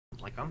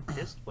Like, I'm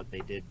pissed what they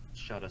did,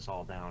 shut us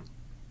all down.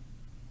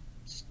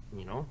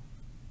 You know,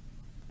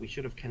 we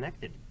should have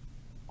connected.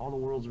 All the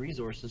world's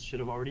resources should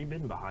have already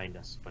been behind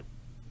us, but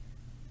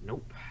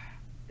nope.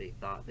 They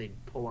thought they'd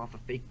pull off a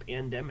fake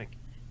pandemic,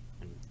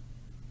 and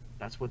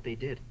that's what they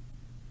did.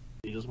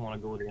 They just want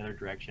to go the other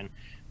direction,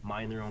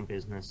 mind their own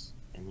business,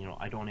 and, you know,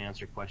 I don't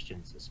answer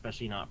questions,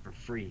 especially not for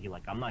free.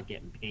 Like, I'm not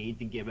getting paid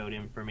to give out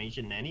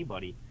information to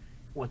anybody.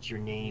 What's your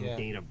name,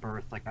 date of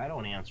birth? Like, I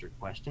don't answer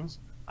questions.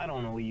 I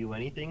don't owe you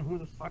anything. Who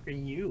the fuck are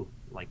you?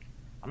 Like,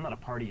 I'm not a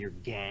part of your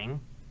gang.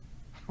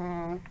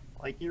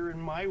 Like, you're in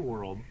my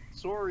world.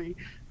 Sorry.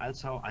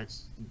 That's how,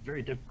 it's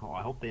very difficult.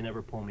 I hope they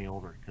never pull me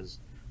over, because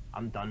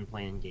I'm done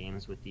playing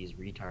games with these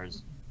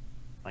retards.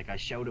 Like, I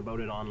shout about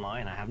it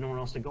online. I have nowhere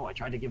else to go. I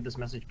tried to give this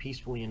message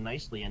peacefully and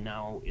nicely, and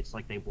now it's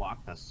like they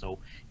blocked us. So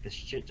this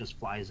shit just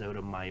flies out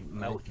of my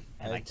mouth,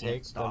 and I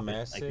can't stop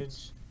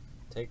it.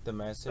 Take the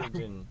message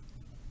and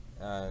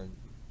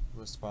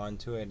respond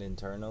to it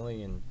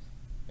internally and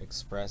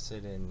express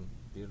it in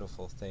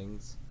beautiful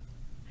things.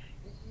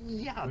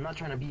 Yeah, I'm not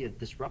trying to be a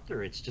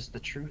disruptor. It's just the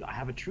truth. I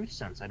have a truth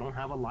sense. I don't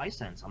have a lie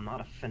sense. I'm not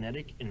a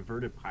phonetic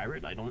inverted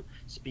pirate. I don't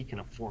speak in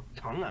a forked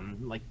tongue.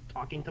 I'm like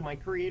talking to my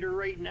creator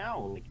right now.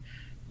 Like,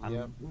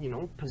 I'm, you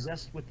know,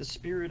 possessed with the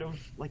spirit of,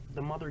 like,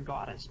 the mother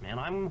goddess, man.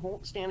 I'm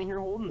standing here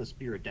holding the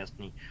spirit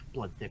destiny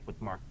blood thick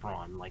with Mark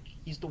Braun. Like,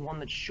 he's the one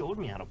that showed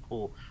me how to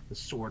pull the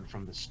sword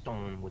from the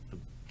stone with the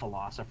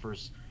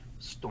philosopher's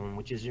stone,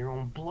 which is your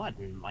own blood.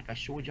 And like I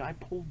showed you, I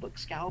pulled the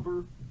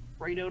Excalibur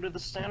right out of the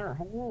center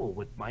hole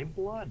with my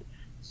blood.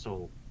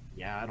 So,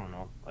 yeah, I don't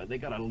know. They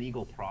got a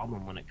legal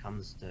problem when it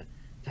comes to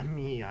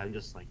me. I'm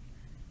just like,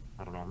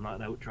 I don't know. I'm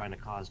not out trying to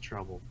cause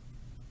trouble.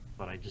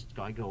 But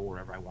I go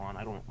wherever I want.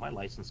 My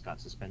license got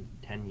suspended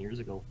 10 years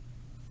ago.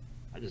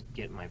 I just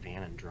get in my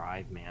van and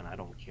drive, man. I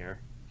don't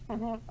care. I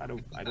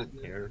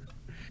don't care.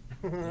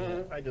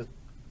 I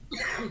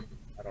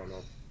don't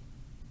know.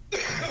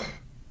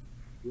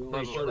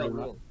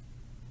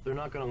 They're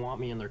not gonna want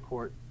me in their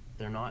court.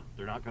 They're not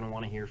gonna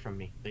want to hear from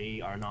me.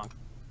 They are not.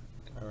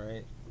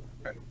 Alright.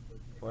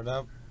 What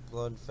up,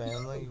 Blood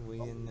Family? We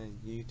in the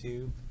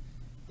YouTube,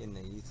 in the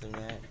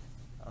Ethernet,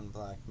 on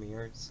Black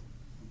Mirrors,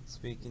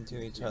 speaking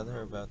to each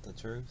other about the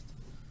truth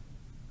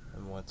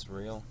and what's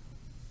real.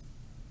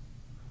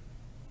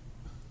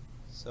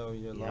 So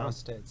you're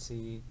lost at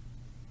sea,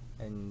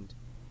 and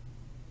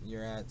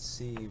you're at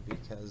sea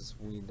because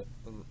we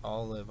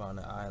all live on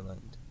an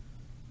island.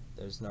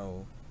 There's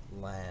no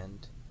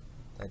land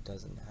that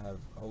doesn't have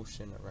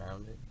ocean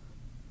around it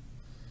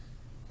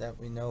that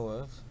we know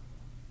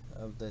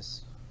of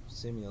this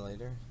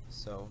simulator.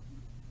 So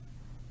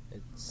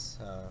it's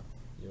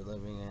you're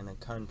living in a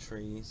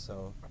country,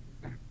 so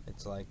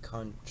it's like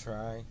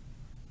country,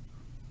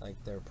 like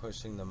they're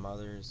pushing the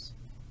mothers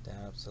to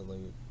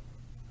absolute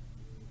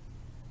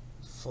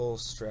full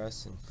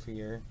stress and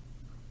fear.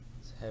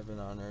 It's heaven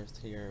on earth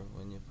here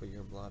when you put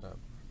your blood up.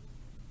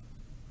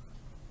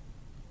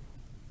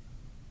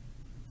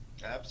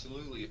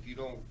 Absolutely. If you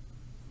don't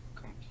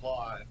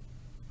comply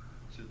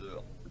to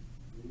the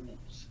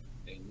rules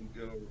and you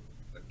go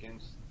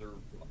against their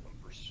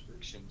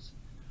restrictions,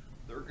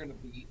 they're going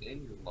to be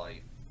in your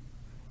life.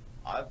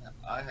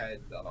 I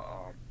had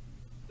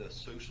the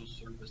social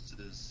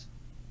services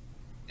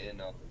in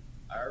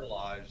our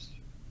lives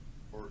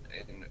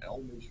and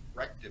almost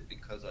wrecked it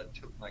because I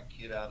took my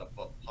kid out of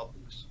a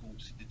public school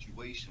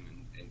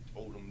situation and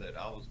told them that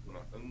I was going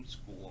to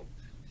homeschool them.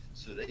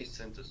 So they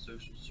sent the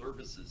social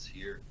services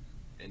here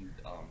and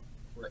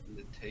threatened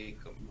to take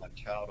my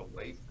child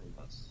away from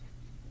us.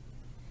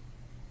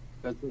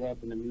 That's what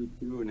happened to me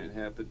too, and it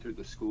happened through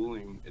the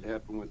schooling. It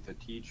happened with the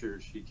teacher.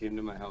 She came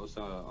to my house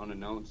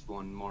unannounced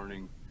one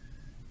morning,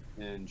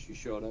 and she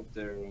showed up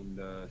there, and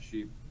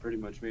she pretty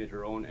much made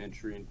her own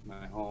entry into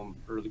my home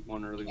early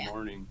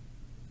morning,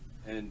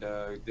 and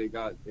they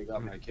got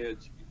my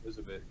kids because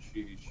of it.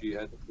 She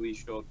had the police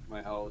show up to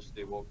my house.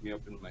 They woke me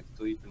up in my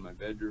sleep in my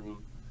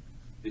bedroom.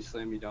 They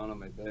slammed me down on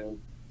my bed.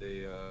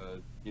 They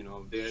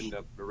they ended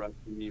up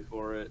arresting me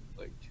for it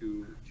like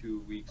two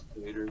weeks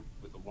later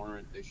with a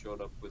warrant. They showed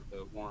up with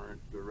a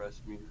warrant to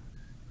arrest me.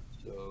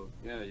 So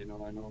yeah, I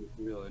know it's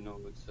real. I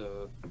know it's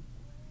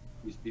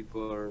these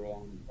people are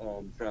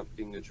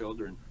trafficking the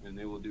children, and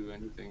they will do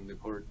anything. The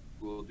court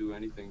will do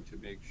anything to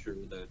make sure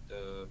that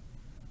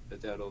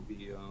that'll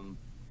be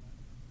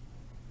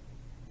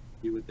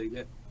what they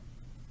get.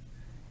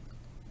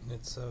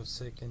 It's so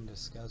sick and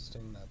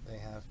disgusting that they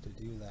have to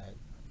do that,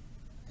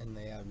 and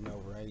they have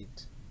no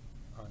right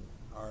on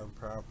our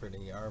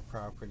property. Our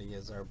property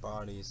is our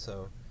body,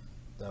 so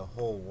the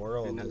whole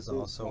world is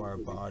also our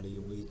body.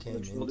 We came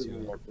into it.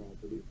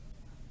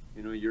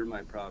 You're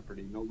my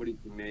property. Nobody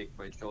can make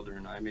my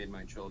children. I made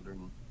my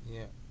children.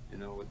 Yeah.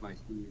 With my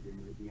seed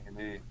and my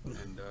DNA,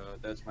 and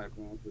that's my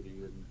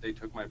property. And they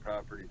took my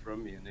property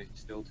from me, and they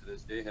still to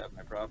this day have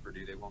my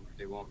property. They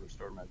won't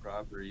restore my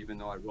property, even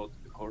though I wrote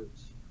to the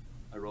courts.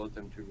 I wrote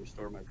them to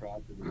restore my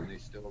property, and they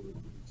still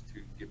refuse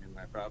to give me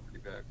my property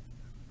back.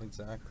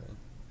 Exactly.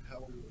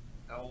 How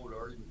old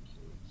are your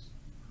kids?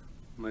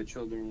 My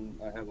children,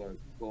 I have a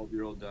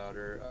 12-year-old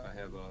daughter, I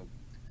have a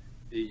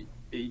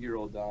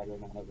 8-year-old daughter,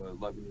 and I have an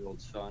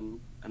 11-year-old son.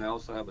 And I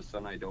also have a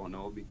son I don't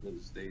know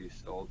because they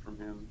stole from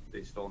him.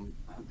 They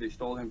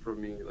stole him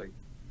from me like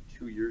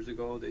 2 years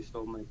ago. They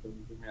stole my son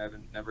from me. I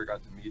never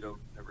got to meet him,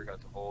 never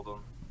got to hold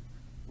him,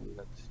 never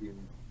got to see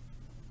him.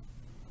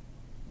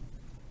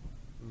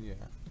 Yeah.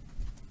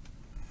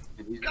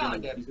 And he's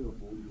God,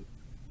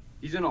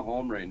 he's in a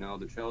home right now.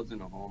 The child's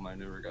in a home. I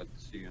never got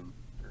to see him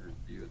or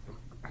be with him.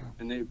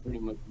 And they pretty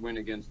much went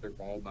against their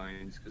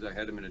guidelines because I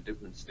had him in a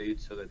different state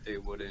so that they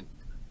wouldn't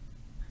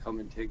come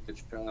and take the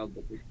child,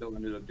 but they still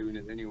ended up doing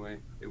it anyway.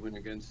 They went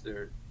against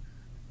their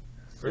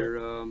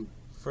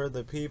for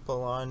the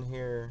people on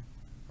here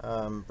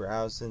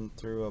browsing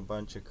through a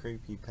bunch of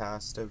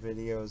creepypasta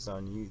videos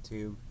on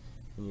YouTube,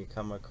 and you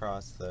come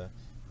across the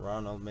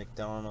Ronald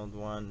McDonald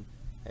one,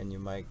 and you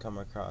might come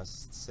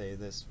across, say,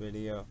 this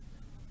video,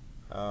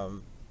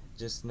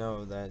 just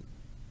know that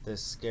the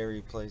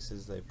scary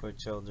places they put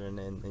children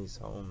in these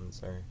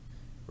homes are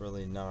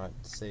really not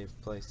safe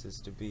places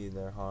to be.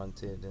 They're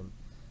haunted, and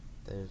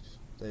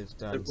they've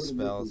done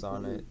spells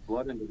on it.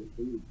 Blood into the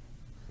food.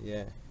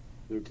 Yeah.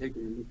 They're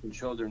taking the missing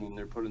children and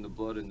they're putting the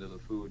blood into the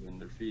food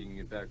and they're feeding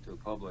it back to the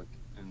public,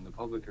 and the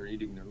public are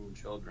eating their own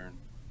children.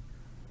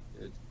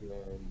 It's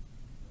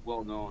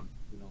well known,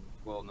 it's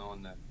well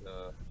known that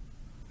the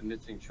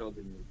missing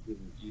children are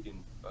being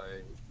eaten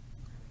by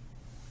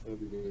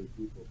everyday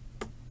people.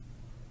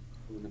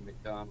 Going to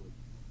McDonald's,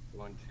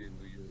 going to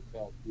your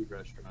fast food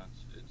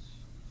restaurants, it's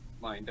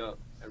lined up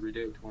every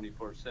day,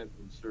 24/7,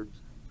 serves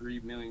 3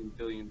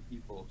 billion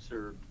people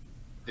served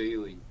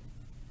daily.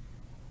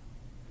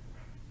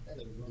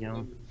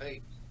 Yeah.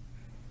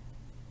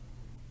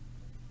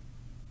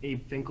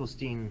 Abe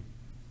Finkelstein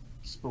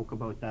spoke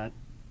about that,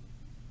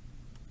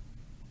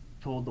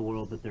 told the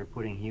world that they're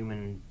putting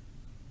human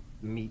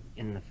meat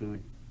in the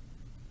food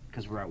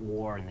because we're at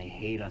war and they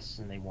hate us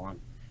and they want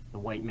the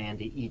white man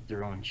to eat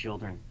their own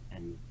children,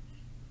 and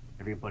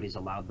everybody's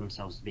allowed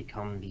themselves to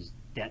become these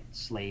debt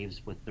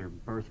slaves with their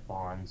birth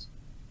bonds.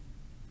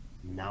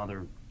 Now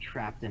they're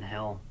trapped in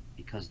hell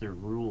because they're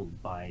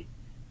ruled by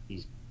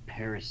these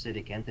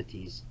parasitic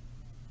entities,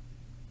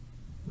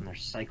 and they're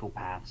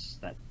psychopaths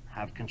that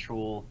have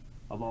control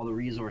of all the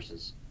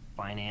resources,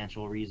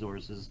 financial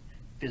resources,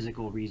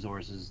 physical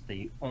resources.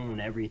 They own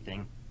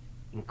everything,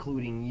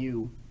 including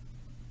you.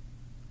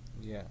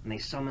 Yeah. And they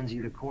summons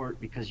you to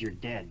court because you're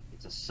dead.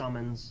 It's a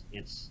summons,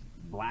 it's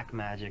black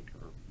magic,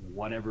 or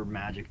whatever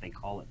magic they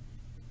call it.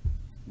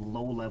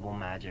 Low-level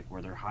magic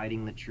where they're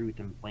hiding the truth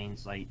in plain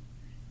sight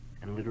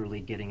and literally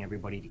getting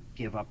everybody to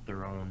give up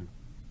their own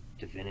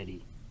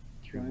divinity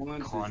through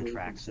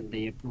contracts that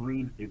they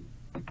agreed to.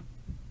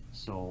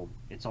 So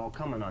it's all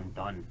coming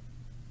undone.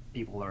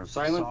 People are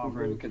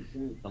sovereign.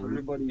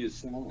 Everybody is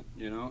silent,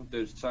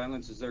 Their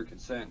silence is their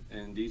consent,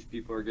 and these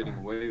people are getting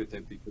away with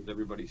it because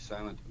everybody's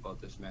silent about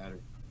this matter.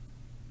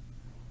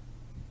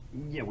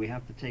 Yeah, we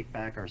have to take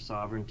back our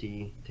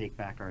sovereignty, take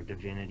back our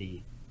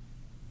divinity,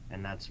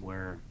 and that's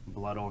where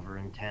blood over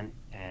intent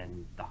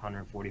and the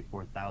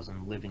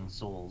 144,000 living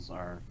souls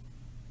are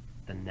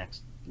the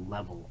next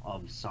level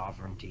of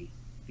sovereignty,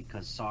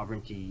 because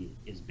sovereignty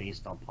is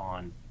based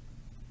upon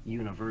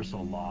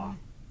universal law,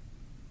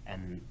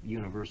 and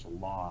universal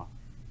law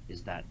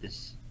is that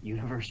this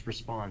universe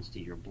responds to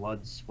your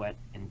blood, sweat,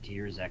 and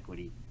tears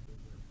equity.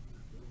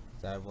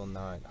 That will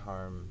not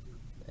harm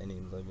any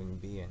living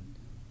being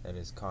that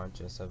is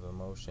conscious of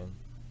emotion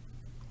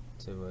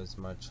to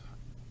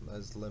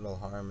as little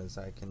harm as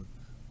I can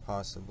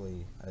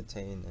possibly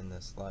attain in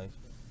this life.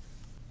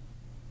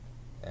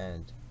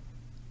 And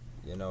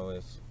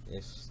if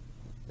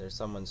there's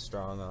someone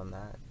strong on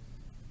that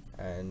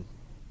and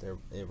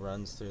it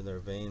runs through their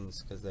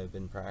veins because they've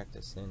been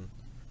practicing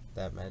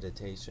that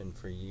meditation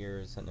for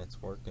years and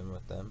it's working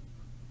with them,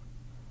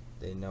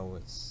 they know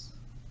it's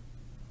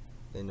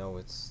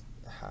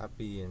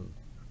happy and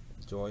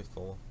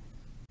joyful.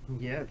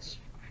 Yeah, it's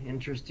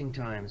interesting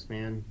times,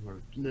 man.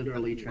 We're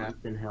literally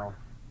trapped in hell.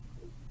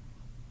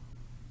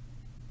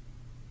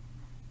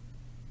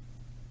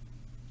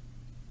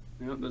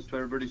 Yep, that's why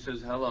everybody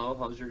says, hello,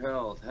 how's your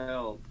health?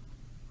 Help.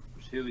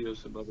 There's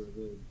Helios above our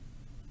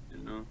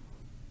head,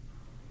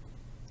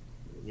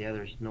 Yeah,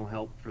 there's no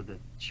help for the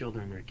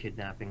children they're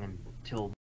kidnapping until